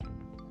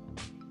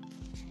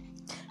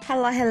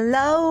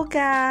Hello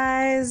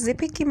guys,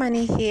 Zippy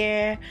Kimani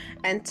here,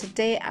 and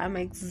today I'm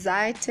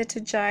excited to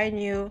join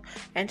you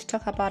and to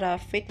talk about our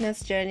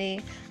fitness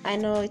journey. I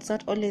know it's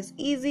not always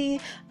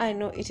easy. I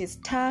know it is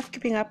tough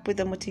keeping up with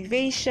the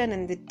motivation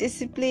and the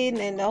discipline,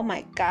 and oh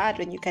my god,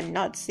 when you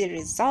cannot see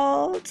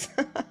results.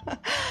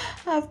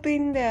 I've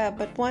been there,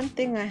 but one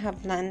thing I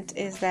have learned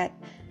is that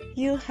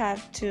you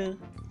have to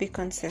be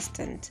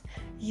consistent.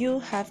 You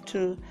have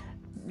to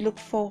look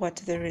forward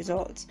to the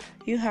results.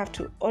 You have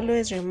to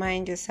always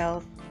remind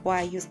yourself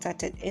why you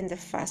started in the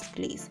first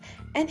place.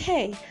 And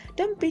hey,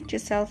 don't beat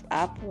yourself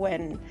up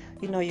when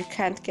you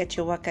can't get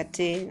your workout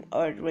in,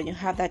 or when you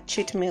have that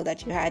cheat meal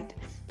that you had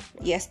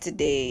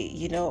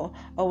yesterday,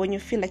 or when you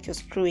feel like you're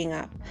screwing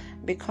up,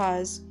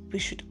 because we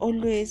should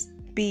always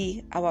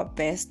be our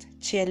best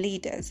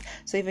cheerleaders.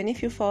 So even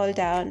if you fall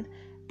down,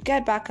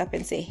 get back up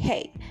and say,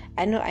 hey,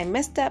 I know I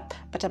messed up,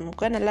 but I'm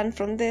going to learn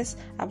from this.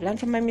 I've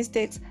learned from my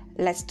mistakes.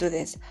 Let's do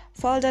this.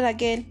 Fall down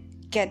again,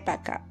 get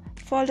back up.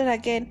 Fall down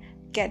again,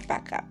 get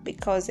back up.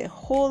 Because the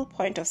whole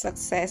point of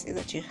success is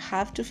that you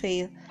have to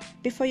fail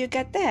before you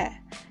get there.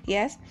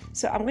 Yes?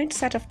 So I'm going to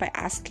start off by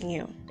asking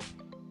you,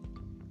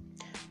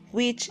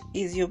 which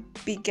is your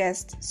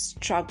biggest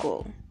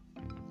struggle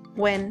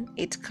when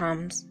it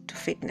comes to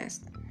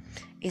fitness?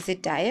 Is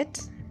it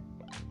diet?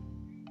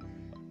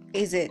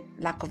 Is it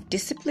lack of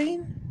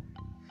discipline?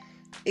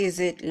 Is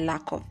it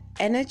lack of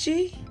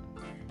energy?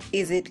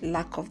 Is it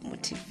lack of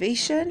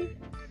motivation?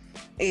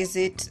 Is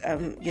it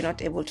you're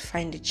not able to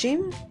find a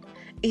gym?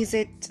 Is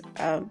it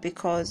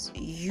because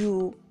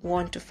you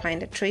want to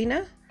find a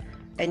trainer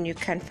and you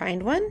can't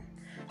find one?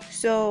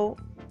 So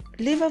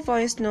leave a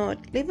voice note,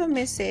 leave a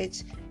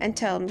message, and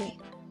tell me,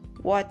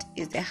 what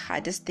is the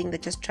hardest thing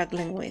that you're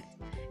struggling with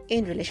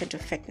in relation to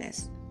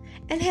fitness?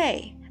 And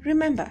hey,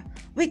 remember,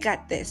 we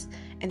got this.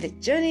 And the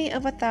journey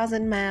of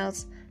 1,000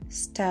 miles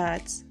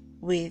starts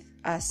with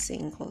a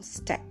single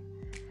step.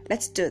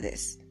 Let's do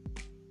this.